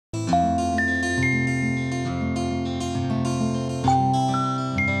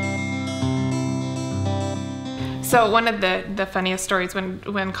So one of the funniest stories,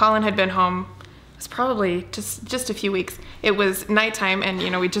 when Colin had been home, it was probably just a few weeks. It was nighttime, and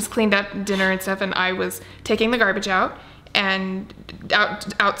we just cleaned up dinner and stuff, and I was taking the garbage out and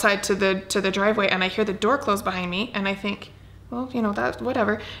outside to the driveway, and I hear the door close behind me, and I think, well, that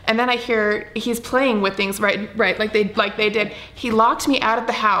whatever. And then I hear he's playing with things, right, like they did. He locked me out of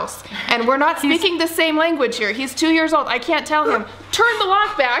the house, and we're not speaking the same language here. He's 2 years old. I can't tell him, turn the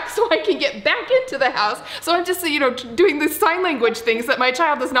lock back so I can get back into the house. So I'm just, doing these sign language things that my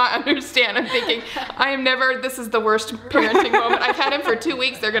child does not understand. I'm thinking, this is the worst parenting moment. I've had him for 2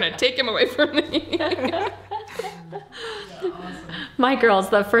 weeks. They're gonna take him away from me. My girls,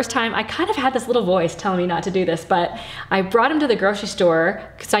 the first time, I kind of had this little voice telling me not to do this, but I brought him to the grocery store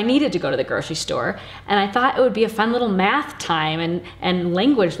because I needed to go to the grocery store, and I thought it would be a fun little math time and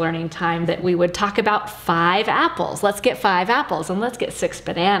language learning time that we would talk about 5 apples. Let's get 5 apples and let's get 6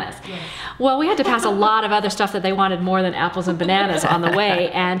 bananas. Yes. Well, we had to pass a lot of other stuff that they wanted more than apples and bananas on the way,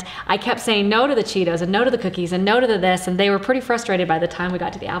 and I kept saying no to the Cheetos and no to the cookies and no to the this, and they were pretty frustrated by the time we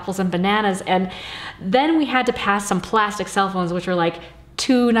got to the apples and bananas. And then we had to pass some plastic cell phones, which were like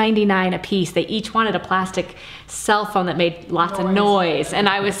 $2.99 a piece. They each wanted a plastic cell phone that made lots of noise. And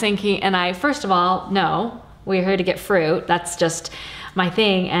I was thinking, first of all, no, we're here to get fruit. That's just my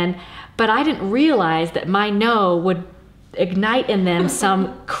thing. But I didn't realize that my no would ignite in them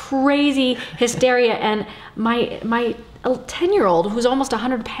some crazy hysteria. And my 10-year-old, who's almost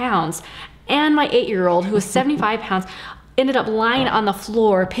 100 pounds, and my 8-year-old, who was 75 pounds, ended up lying on the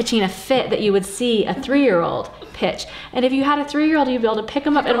floor pitching a fit that you would see a 3-year-old pitch. And if you had a 3-year-old, you'd be able to pick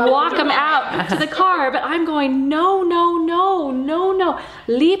them up and walk them out to the car. But I'm going, no, no, no, no, no,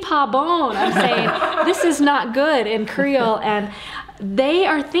 li pas bon. I'm saying, this is not good in Creole. And they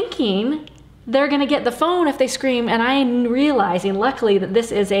are thinking they're gonna get the phone if they scream, and I'm realizing, luckily, that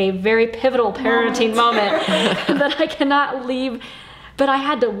this is a very pivotal parenting moment that I cannot leave. But I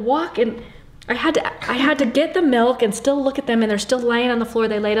had to walk, and I had to get the milk and still look at them, and they're still laying on the floor.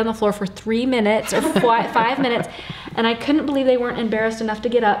 They laid on the floor for 3 minutes or 5 minutes, and I couldn't believe they weren't embarrassed enough to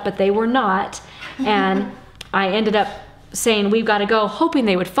get up, but they were not. And I ended up saying, we've got to go, hoping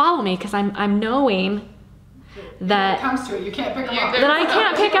they would follow me, because I'm knowing that when it comes to it, you can't pick them up. That I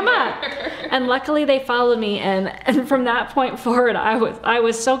can't pick them up. And luckily they followed me, and from that point forward, I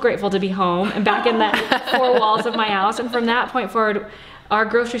was so grateful to be home and back in the 4 walls of my house. And from that point forward, our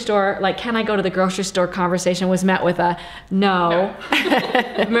grocery store, like, can I go to the grocery store conversation was met with a no.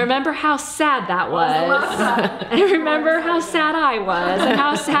 Remember how sad that was. And remember how sad I was, and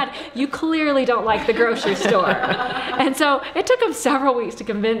how sad you clearly don't like the grocery store. And so it took them several weeks to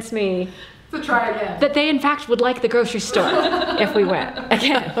convince me to try again. That they in fact would like the grocery store if we went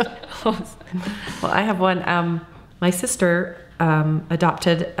again. Well, I have one. My sister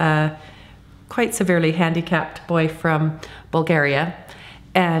adopted a quite severely handicapped boy from Bulgaria.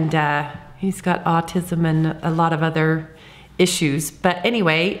 And he's got autism and a lot of other issues. But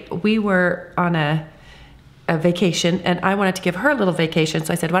anyway, we were on a vacation, and I wanted to give her a little vacation.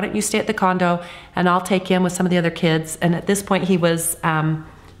 So I said, why don't you stay at the condo, and I'll take him with some of the other kids. And at this point, he was,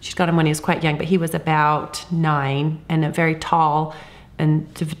 she's got him when he was quite young, but he was about 9 and a very tall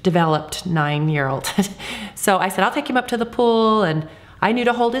and developed 9-year-old. So I said, I'll take him up to the pool, and I knew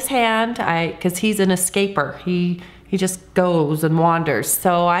to hold his hand, because he's an escaper. He just goes and wanders.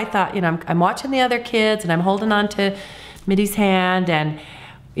 So I thought, I'm watching the other kids, and I'm holding on to Mitty's hand, and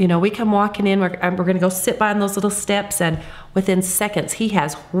we come walking in, we're gonna go sit by on those little steps, and within seconds, he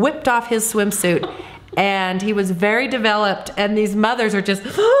has whipped off his swimsuit, and he was very developed, and these mothers are just,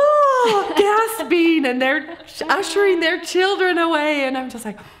 gasping, and they're ushering their children away, and I'm just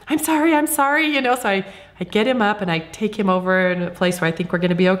like, I'm sorry, so I get him up, and I take him over in a place where I think we're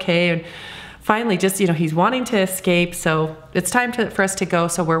gonna be okay, and finally, just, he's wanting to escape, so it's time for us to go.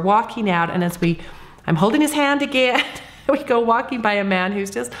 So we're walking out, and I'm holding his hand again, we go walking by a man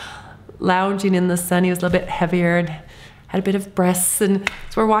who's just lounging in the sun. He was a little bit heavier and had a bit of breasts, and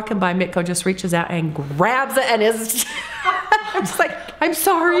so we're walking by, Mitko just reaches out and grabs it, and is I'm just like, I'm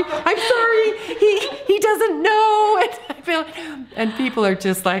sorry, he doesn't know, and people are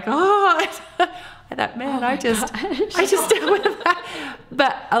just like, oh. I thought, man, I just deal with that.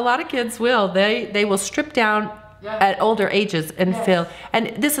 But a lot of kids will. They will strip down at older ages and feel,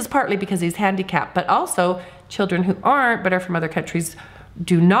 and this is partly because he's handicapped, but also children who aren't, but are from other countries,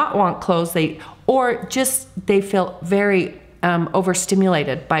 do not want clothes. They feel very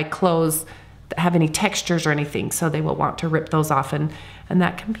overstimulated by clothes that have any textures or anything, so they will want to rip those off, and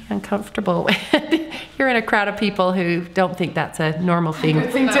that can be uncomfortable. You're in a crowd of people who don't think that's a normal thing.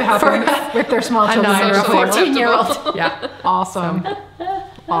 Good thing to happen with their small children. A 9 or a 14-year-old. Yeah. Awesome.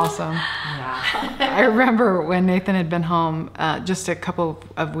 Awesome. Yeah. I remember when Nathan had been home just a couple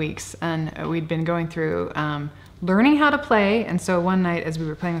of weeks, and we'd been going through learning how to play. And so one night, as we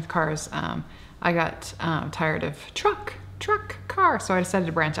were playing with cars, I got tired of truck, car. So I decided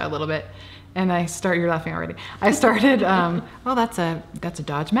to branch out a little bit. And you're laughing already. I started, well, that's a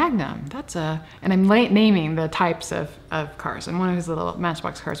Dodge Magnum. And I'm naming the types of cars. And one of his little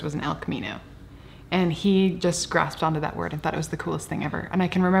Matchbox cars was an El Camino. And he just grasped onto that word and thought it was the coolest thing ever. And I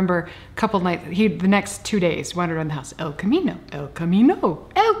can remember a couple nights, the next 2 days, wandered around the house, El Camino, El Camino,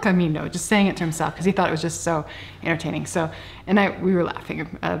 El Camino, just saying it to himself because he thought it was just so entertaining. So, we were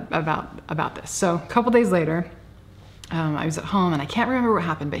laughing about this. So a couple days later, I was at home and I can't remember what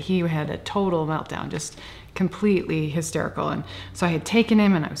happened, but he had a total meltdown, just completely hysterical. And so I had taken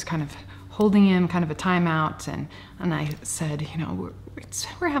him and I was kind of holding him, kind of a timeout, and I said,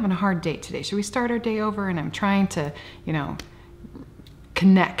 we're having a hard date today. Should we start our day over? And I'm trying to,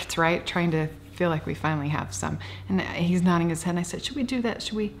 connect, right? Trying to feel like we finally have some. And he's nodding his head and I said, should we do that?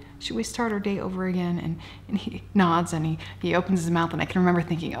 Should we start our day over again? And he nods and he opens his mouth, and I can remember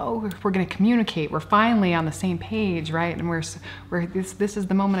thinking, oh, we're going to communicate. We're finally on the same page, right? And this is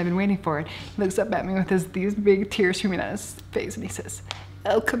the moment I've been waiting for. And he looks up at me with these big tears streaming out his face, and he says,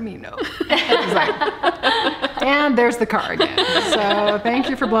 El Camino. And there's the car again. So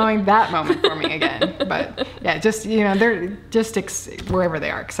thank you for blowing that moment for me again. But yeah, just, they're just wherever they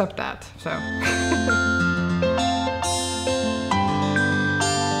are, accept that. So.